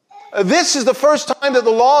 This is the first time that the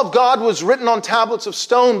law of God was written on tablets of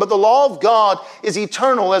stone, but the law of God is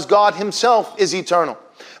eternal as God himself is eternal.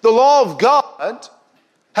 The law of God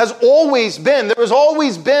has always been, there has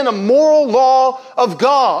always been a moral law of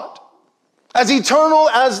God. As eternal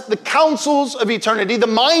as the counsels of eternity, the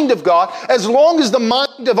mind of God, as long as the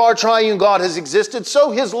mind of our triune God has existed,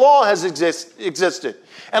 so his law has existed.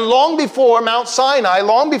 And long before Mount Sinai,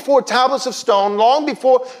 long before tablets of stone, long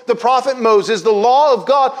before the prophet Moses, the law of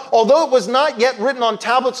God, although it was not yet written on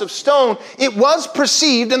tablets of stone, it was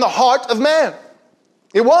perceived in the heart of man.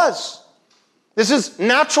 It was. This is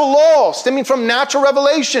natural law, stemming from natural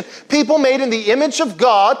revelation. People made in the image of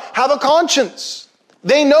God have a conscience.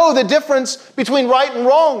 They know the difference between right and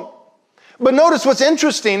wrong. But notice what's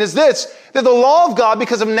interesting is this, that the law of God,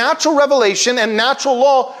 because of natural revelation and natural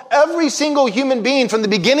law, every single human being from the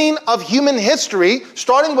beginning of human history,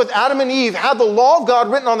 starting with Adam and Eve, had the law of God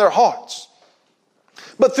written on their hearts.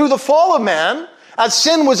 But through the fall of man, as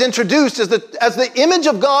sin was introduced, as the image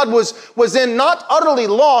of God was then not utterly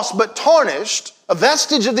lost, but tarnished, a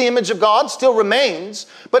vestige of the image of God still remains,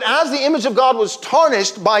 but as the image of God was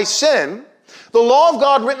tarnished by sin, the law of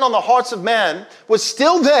God written on the hearts of man was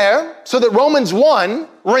still there, so that Romans 1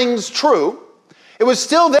 rings true. It was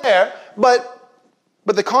still there, but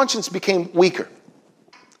the conscience became weaker.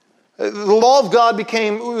 The law of God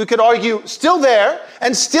became, we could argue, still there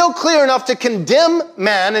and still clear enough to condemn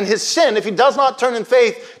man and his sin if he does not turn in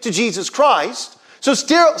faith to Jesus Christ. So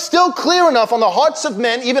still clear enough on the hearts of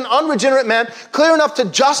men, even unregenerate men, clear enough to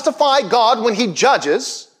justify God when he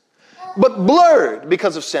judges, but blurred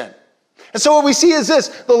because of sin. And so what we see is this,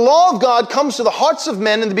 the law of God comes to the hearts of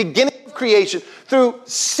men in the beginning of creation. Through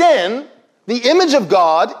sin, the image of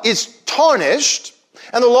God is tarnished,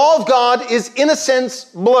 and the law of God is in a sense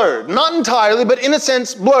blurred. Not entirely, but in a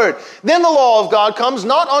sense blurred. Then the law of God comes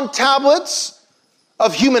not on tablets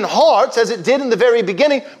of human hearts, as it did in the very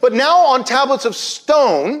beginning, but now on tablets of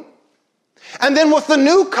stone. And then with the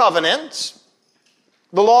new covenant,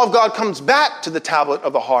 the law of God comes back to the tablet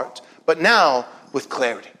of the heart, but now with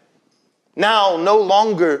clarity. Now no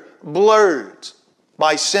longer blurred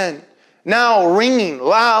by sin. Now ringing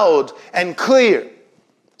loud and clear.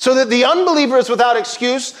 So that the unbeliever is without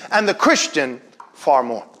excuse and the Christian far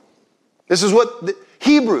more. This is what the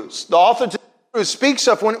Hebrews, the author to Hebrews, speaks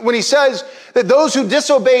of when he says that those who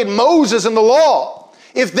disobeyed Moses and the law,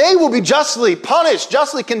 if they will be justly punished,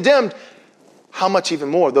 justly condemned, how much even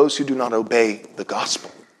more those who do not obey the gospel.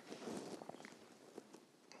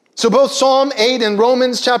 So both Psalm 8 and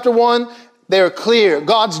Romans chapter 1, they are clear.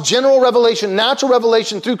 God's general revelation, natural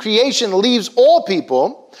revelation through creation leaves all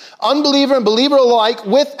people, unbeliever and believer alike,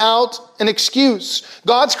 without an excuse.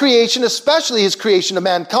 God's creation, especially his creation of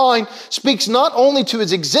mankind, speaks not only to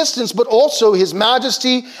his existence, but also his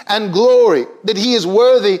majesty and glory, that he is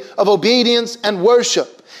worthy of obedience and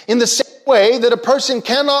worship. In the same way that a person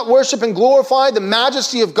cannot worship and glorify the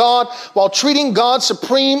majesty of God while treating God's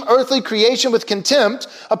supreme earthly creation with contempt,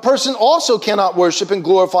 a person also cannot worship and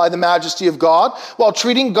glorify the majesty of God while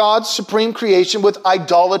treating God's supreme creation with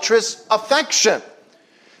idolatrous affection.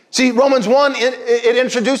 See, Romans 1, it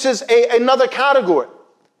introduces another category.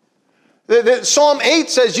 Psalm 8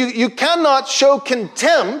 says you cannot show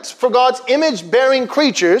contempt for God's image-bearing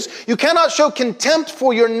creatures. You cannot show contempt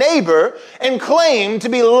for your neighbor and claim to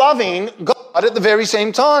be loving God at the very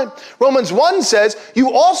same time. Romans 1 says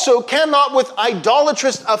you also cannot with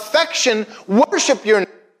idolatrous affection worship your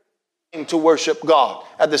neighbor to worship God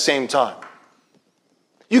at the same time.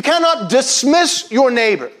 You cannot dismiss your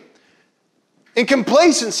neighbor in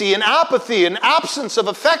complacency, in apathy, in absence of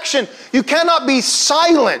affection. You cannot be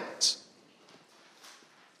silent.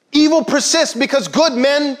 Evil persists because good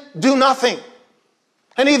men do nothing.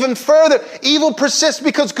 And even further, evil persists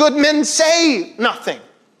because good men say nothing.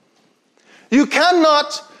 You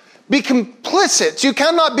cannot be complicit. You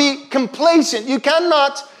cannot be complacent. You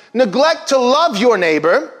cannot neglect to love your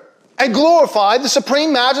neighbor and glorify the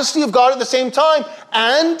supreme majesty of God at the same time.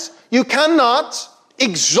 And you cannot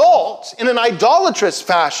exalt in an idolatrous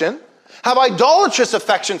fashion, have idolatrous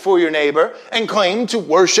affection for your neighbor, and claim to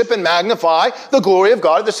worship and magnify the glory of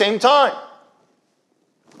God at the same time.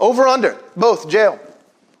 Over, under, both, jail.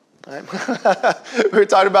 Right? We were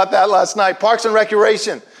talking about that last night. Parks and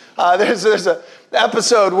Recreation. There's an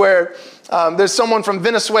episode where there's someone from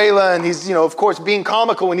Venezuela, and he's, of course, being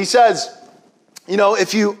comical, and he says,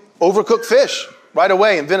 if you overcook fish right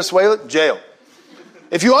away in Venezuela, jail.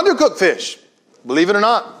 If you undercook fish, believe it or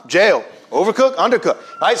not, jail. Overcook, undercook.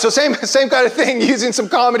 Right? So same kind of thing, using some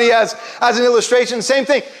comedy as an illustration. Same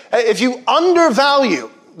thing. If you undervalue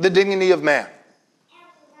the dignity of man,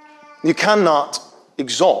 you cannot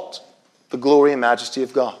exalt the glory and majesty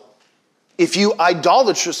of God. If you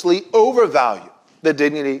idolatrously overvalue the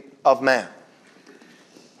dignity of man,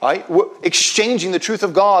 right? Exchanging the truth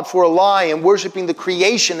of God for a lie and worshiping the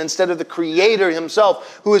creation instead of the Creator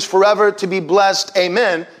himself, who is forever to be blessed,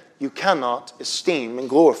 amen, you cannot esteem and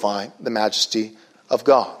glorify the majesty of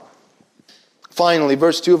God. Finally,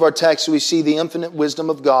 verse 2 of our text, we see the infinite wisdom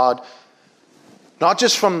of God, not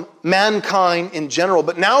just from mankind in general,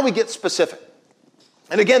 but now we get specific.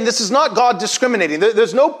 And again, this is not God discriminating.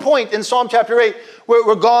 There's no point in Psalm chapter 8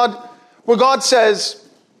 where God says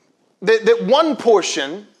that one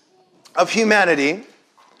portion of humanity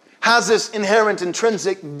has this inherent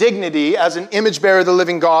intrinsic dignity as an image bearer of the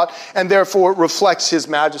living God, and therefore reflects his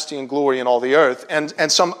majesty and glory in all the earth,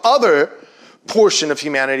 and some other portion of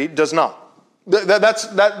humanity does not.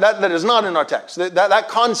 That is not in our text. That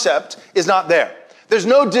concept is not there. There's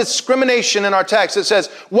no discrimination in our text that says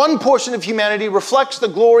one portion of humanity reflects the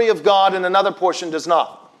glory of God and another portion does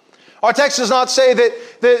not. Our text does not say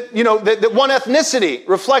that one ethnicity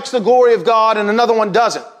reflects the glory of God and another one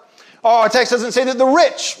doesn't. Our text doesn't say that the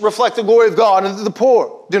rich reflect the glory of God and that the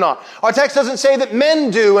poor do not. Our text doesn't say that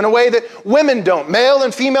men do in a way that women don't. Male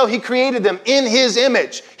and female, he created them in his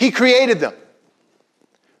image. He created them.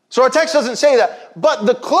 So our text doesn't say that. But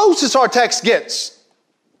the closest our text gets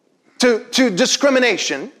to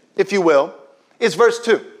discrimination, if you will, is verse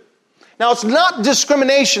 2. Now, it's not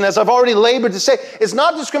discrimination, as I've already labored to say. It's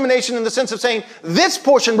not discrimination in the sense of saying this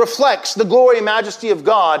portion reflects the glory and majesty of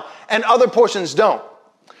God and other portions don't.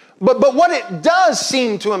 But what it does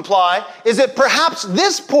seem to imply is that perhaps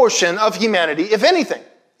this portion of humanity, if anything,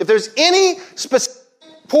 if there's any specific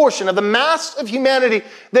portion of the mass of humanity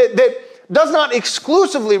that does not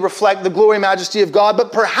exclusively reflect the glory and majesty of God,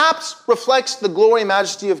 but perhaps reflects the glory and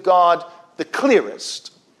majesty of God the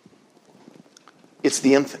clearest, it's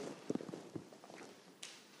the infant.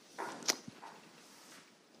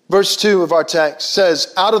 Verse 2 of our text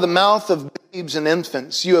says, out of the mouth of babes and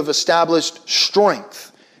infants you have established strength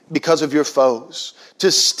because of your foes,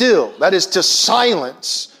 to still, that is to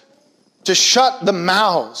silence, to shut the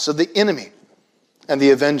mouths of the enemy and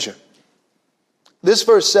the avenger. This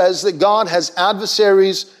verse says that God has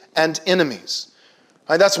adversaries and enemies.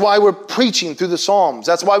 Right? That's why we're preaching through the Psalms.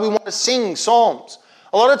 That's why we want to sing Psalms.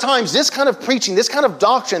 A lot of times this kind of preaching, this kind of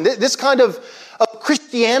doctrine, this kind of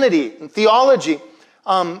Christianity and theology,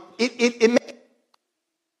 it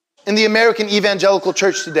in the American evangelical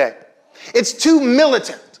church today. It's too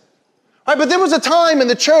militant. Right, but there was a time in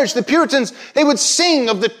the church, the Puritans, they would sing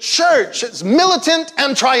of the church as militant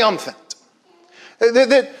and triumphant.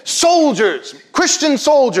 That soldiers, Christian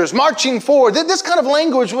soldiers marching forward, this kind of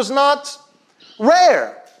language was not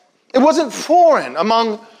rare. It wasn't foreign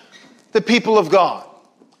among the people of God.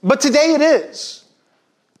 But today it is.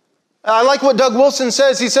 I like what Doug Wilson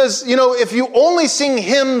says. He says, if you only sing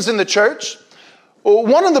hymns in the church,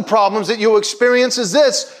 one of the problems that you'll experience is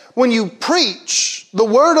this. When you preach the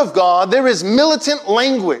word of God, there is militant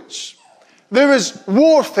language. There is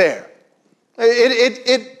warfare.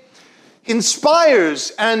 It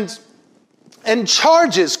inspires and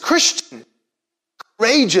charges Christians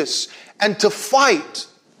courageous and to fight.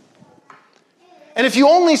 And if you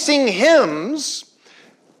only sing hymns,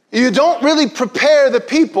 you don't really prepare the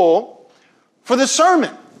people for the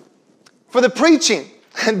sermon, for the preaching.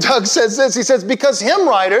 And Doug says this, he says, because hymn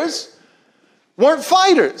writers weren't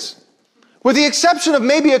fighters. With the exception of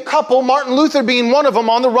maybe a couple, Martin Luther being one of them,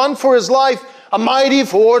 on the run for his life, a mighty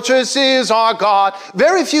fortress is our God.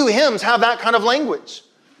 Very few hymns have that kind of language.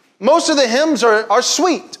 Most of the hymns are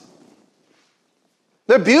sweet.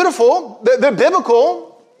 They're beautiful, they're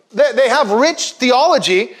biblical, they have rich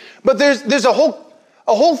theology, but there's a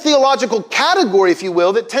whole theological category, if you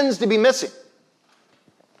will, that tends to be missing.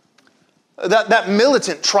 That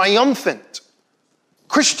militant, triumphant,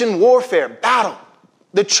 Christian warfare, battle.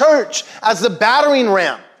 The church as the battering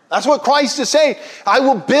ram. That's what Christ is saying. I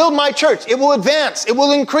will build my church. It will advance. It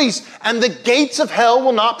will increase. And the gates of hell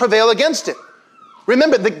will not prevail against it.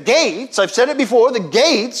 Remember, the gates, I've said it before, the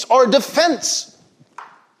gates are defense.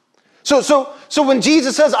 So when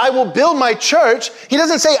Jesus says, I will build my church, he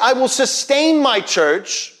doesn't say, I will sustain my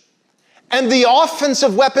church and the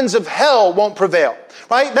offensive weapons of hell won't prevail.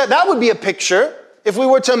 Right? That would be a picture. If we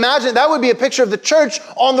were to imagine, that would be a picture of the church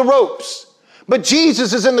on the ropes. But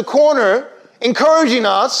Jesus is in the corner, encouraging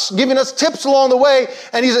us, giving us tips along the way,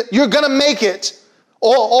 and he's, you're going to make it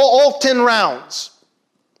all 10 rounds.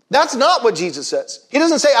 That's not what Jesus says. He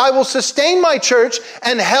doesn't say, I will sustain my church,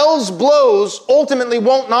 and hell's blows ultimately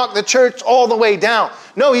won't knock the church all the way down.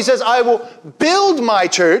 No, he says, I will build my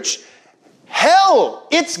church. Hell,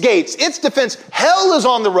 its gates, its defense, hell is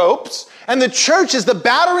on the ropes, and the church is the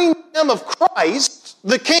battering ram of Christ,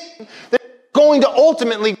 the King, that's going to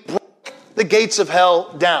ultimately break the gates of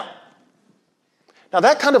hell down. Now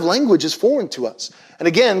that kind of language is foreign to us. And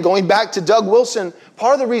again, going back to Doug Wilson,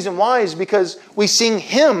 part of the reason why is because we sing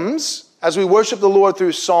hymns as we worship the Lord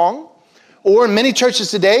through song. Or in many churches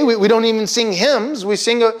today, we don't even sing hymns. We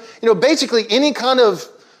sing, basically any kind of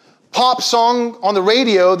pop song on the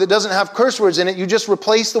radio that doesn't have curse words in it. You just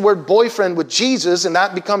replace the word boyfriend with Jesus and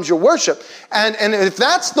that becomes your worship. And if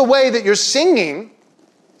that's the way that you're singing,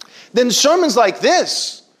 then sermons like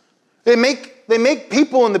this, they make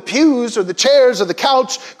people in the pews or the chairs or the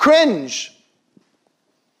couch cringe.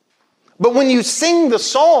 But when you sing the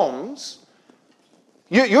Psalms,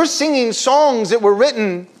 you're singing songs that were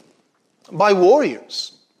written by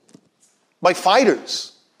warriors, by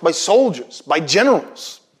fighters, by soldiers, by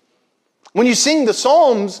generals. When you sing the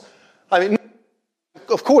Psalms, I mean,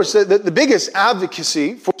 of course, the biggest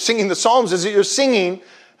advocacy for singing the Psalms is that you're singing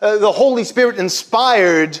the Holy Spirit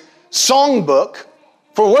inspired songbook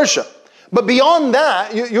for worship. But beyond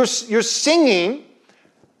that, you're singing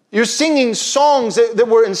songs that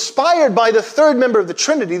were inspired by the third member of the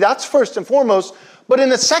Trinity. That's first and foremost. But in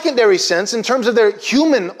a secondary sense, in terms of their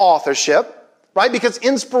human authorship, right? Because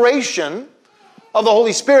inspiration of the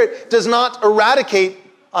Holy Spirit does not eradicate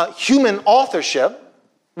human authorship.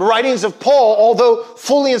 The writings of Paul, although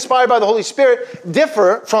fully inspired by the Holy Spirit,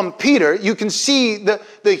 differ from Peter. You can see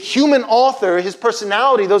the human author, his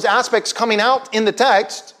personality, those aspects coming out in the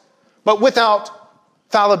text, but without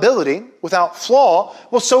fallibility, without flaw.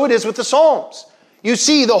 Well, so it is with the Psalms. You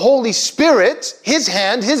see the Holy Spirit, his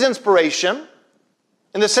hand, his inspiration,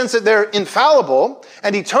 in the sense that they're infallible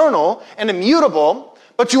and eternal and immutable,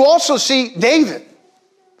 but you also see David.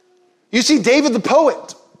 You see David the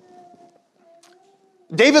poet.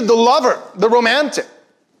 David the lover, the romantic.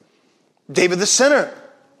 David the sinner,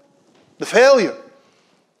 the failure.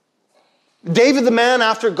 David the man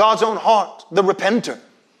after God's own heart, the repenter.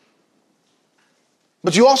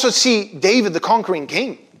 But you also see David the conquering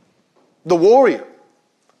king, the warrior.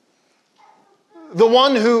 The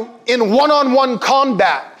one who in one-on-one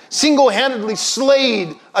combat single-handedly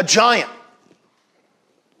slayed a giant.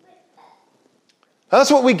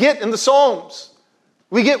 That's what we get in the Psalms.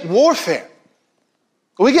 We get warfare.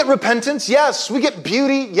 We get repentance, yes. We get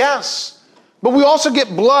beauty, yes. But we also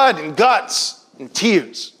get blood and guts and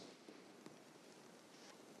tears.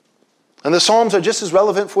 And the Psalms are just as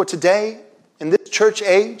relevant for today in this church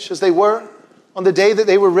age as they were on the day that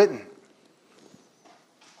they were written.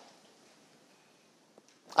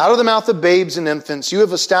 Out of the mouth of babes and infants, you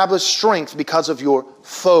have established strength because of your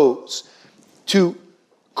foes, to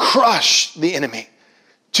crush the enemy,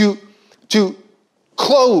 to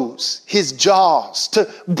close his jaws,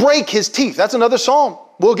 to break his teeth. That's another psalm.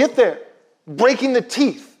 We'll get there. Breaking the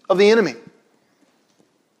teeth of the enemy.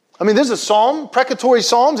 I mean, there's a psalm, precatory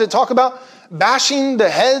psalms that talk about bashing the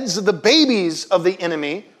heads of the babies of the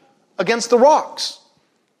enemy against the rocks.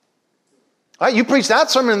 All right, you preach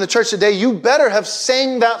that sermon in the church today, you better have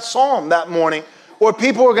sang that psalm that morning, or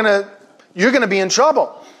people are you're going to be in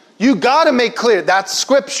trouble. You got to make clear that's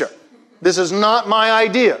scripture. This is not my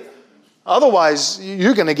idea. Otherwise,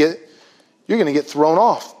 you're going to get thrown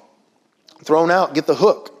off, thrown out, get the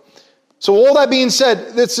hook. So all that being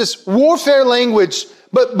said, it's this warfare language,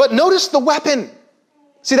 but notice the weapon.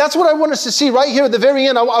 See, that's what I want us to see right here at the very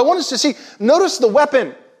end. I want us to see, notice the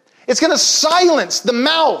weapon. It's going to silence the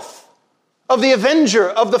mouth of the avenger,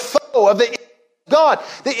 of the foe, of the God.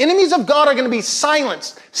 The enemies of God are going to be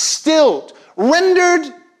silenced, stilled,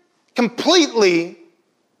 rendered completely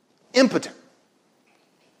impotent.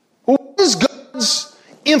 What is God's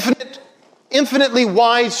infinitely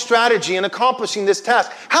wise strategy in accomplishing this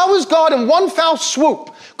task? How is God in one foul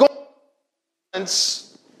swoop going to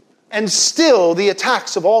silence and still the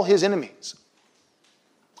attacks of all his enemies?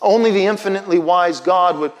 Only the infinitely wise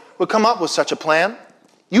God would come up with such a plan.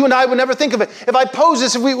 You and I would never think of it. If I pose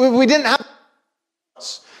this, if we didn't have,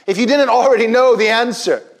 if you didn't already know the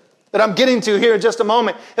answer that I'm getting to here in just a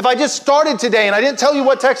moment, if I just started today and I didn't tell you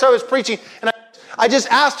what text I was preaching, and I just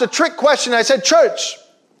asked a trick question, I said, church,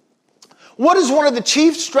 what is one of the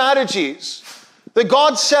chief strategies that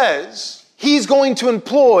God says he's going to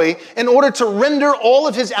employ in order to render all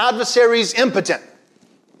of his adversaries impotent?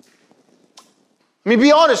 I mean,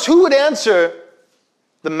 be honest, who would answer?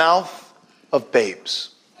 The mouth of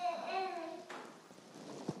babes.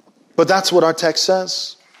 But that's what our text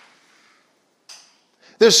says.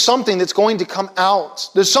 There's something that's going to come out.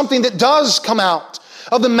 There's something that does come out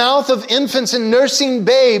of the mouth of infants and nursing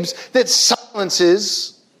babes that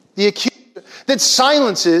silences the accuser, that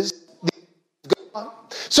silences the God.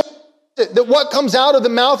 So that what comes out of the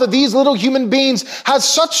mouth of these little human beings has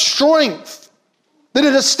such strength that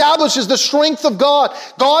it establishes the strength of God.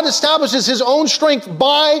 God establishes his own strength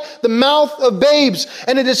by the mouth of babes.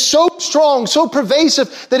 And it is so strong, so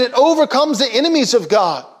pervasive, that it overcomes the enemies of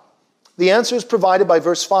God. The answer is provided by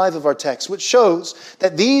verse 5 of our text, which shows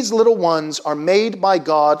that these little ones are made by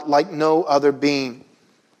God like no other being.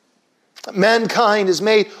 Mankind is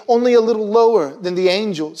made only a little lower than the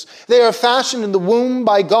angels. They are fashioned in the womb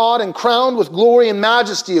by God and crowned with glory and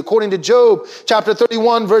majesty, according to Job chapter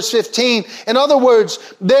 31, verse 15. In other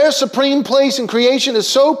words, their supreme place in creation is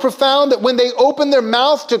so profound that when they open their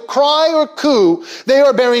mouth to cry or coo, they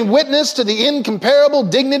are bearing witness to the incomparable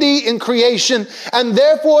dignity in creation, and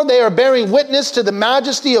therefore they are bearing witness to the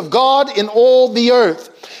majesty of God in all the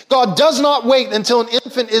earth. God does not wait until an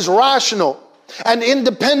infant is rational and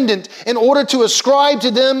independent in order to ascribe to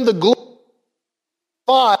them the glory.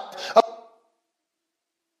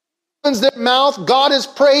 Opens their mouth, God is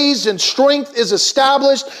praised and strength is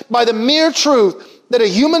established by the mere truth that a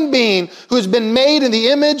human being who has been made in the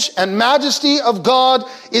image and majesty of God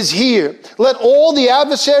is here. Let all the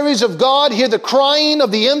adversaries of God hear the crying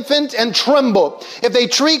of the infant and tremble. If they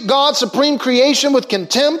treat God's supreme creation with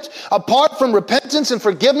contempt, apart from repentance and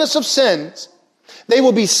forgiveness of sins, they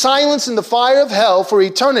will be silenced in the fire of hell for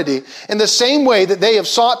eternity in the same way that they have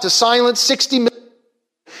sought to silence 60 million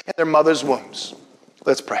in their mother's wombs.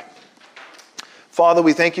 Let's pray. Father,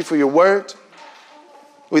 we thank you for your word.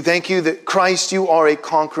 We thank you that Christ, you are a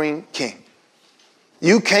conquering king.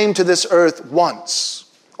 You came to this earth once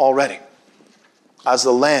already as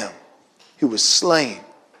the lamb who was slain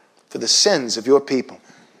for the sins of your people.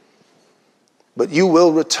 But you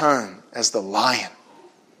will return as the lion.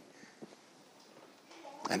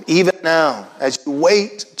 And even now, as you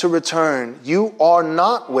wait to return, you are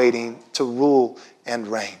not waiting to rule and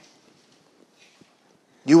reign.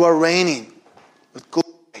 You are reigning with glory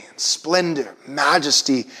and splendor,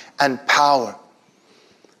 majesty and power.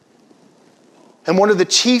 And one of the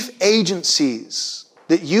chief agencies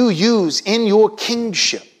that you use in your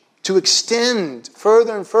kingship to extend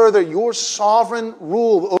further and further your sovereign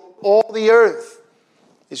rule over all the earth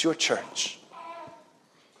is your church.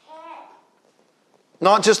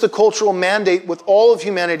 Not just the cultural mandate with all of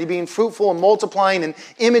humanity being fruitful and multiplying and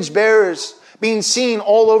image bearers being seen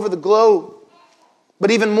all over the globe, but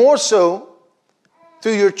even more so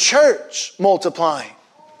through your church multiplying.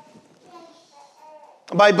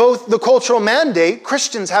 By both the cultural mandate,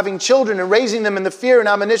 Christians having children and raising them in the fear and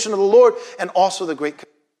admonition of the Lord, and also the great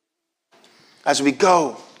as we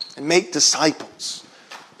go and make disciples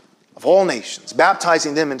of all nations,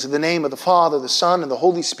 baptizing them into the name of the Father, the Son, and the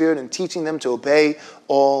Holy Spirit, and teaching them to obey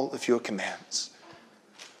all of your commands.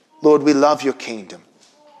 Lord, we love your kingdom.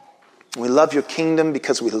 We love your kingdom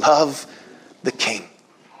because we love the King.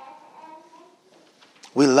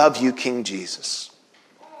 We love you, King Jesus.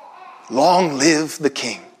 Long live the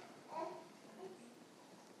King.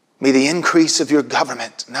 May the increase of your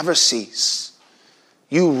government never cease.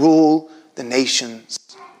 You rule the nations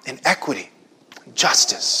in equity,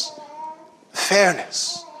 justice,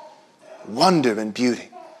 fairness, wonder, and beauty.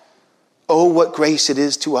 Oh, what grace it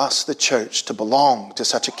is to us, the church, to belong to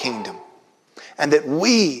such a kingdom. And that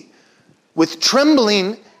we, with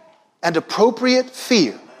trembling and appropriate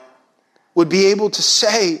fear, would be able to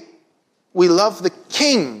say, we love the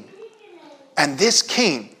King, and this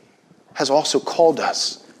King has also called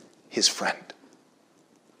us his friend.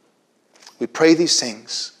 We pray these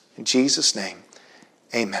things in Jesus' name.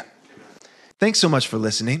 Amen. Thanks so much for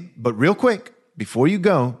listening. But real quick, before you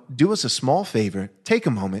go, do us a small favor, take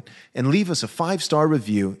a moment and leave us a 5-star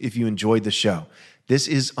review if you enjoyed the show. This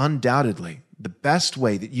is undoubtedly the best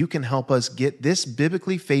way that you can help us get this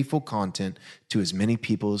biblically faithful content to as many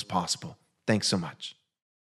people as possible. Thanks so much.